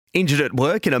Injured at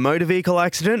work in a motor vehicle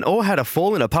accident or had a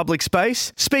fall in a public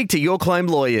space? Speak to Your Claim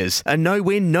Lawyers, a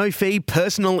no-win, no-fee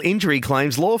personal injury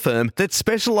claims law firm that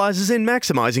specialises in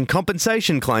maximising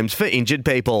compensation claims for injured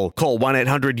people. Call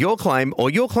 1-800-YOUR-CLAIM or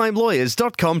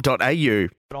yourclaimlawyers.com.au.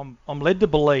 But I'm led to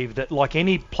believe that, like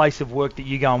any place of work that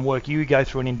you go and work, you go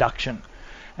through an induction,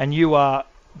 and you are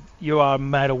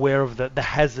made aware of the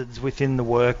hazards within the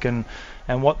work and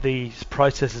what the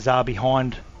processes are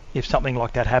behind if something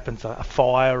like that happens, a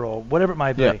fire or whatever it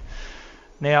may be. Yeah.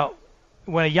 Now,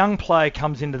 when a young player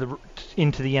comes into the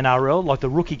NRL, like the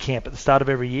rookie camp at the start of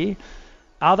every year,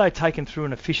 are they taken through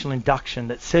an official induction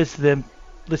that says to them,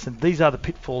 listen, these are the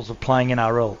pitfalls of playing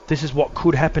NRL. This is what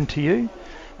could happen to you.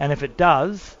 And if it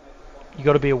does, you've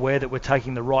got to be aware that we're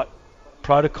taking the right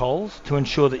protocols to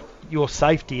ensure that your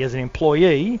safety as an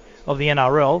employee of the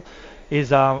NRL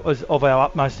is of our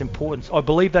utmost importance. I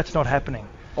believe that's not happening.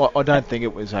 I don't think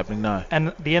it was happening, no.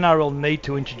 And the NRL need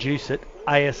to introduce it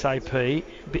ASAP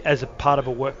as a part of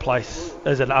a workplace,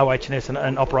 as an OH&S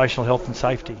and operational health and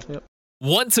safety. Yep.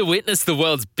 Want to witness the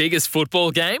world's biggest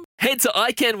football game? Head to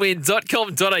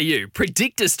iCanWin.com.au,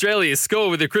 predict Australia's score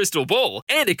with a crystal ball,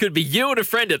 and it could be you and a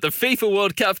friend at the FIFA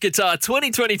World Cup Qatar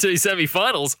 2022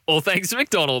 semi-finals, all thanks to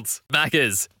McDonald's.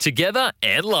 Maccas, together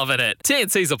and loving it.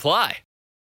 TNCs apply.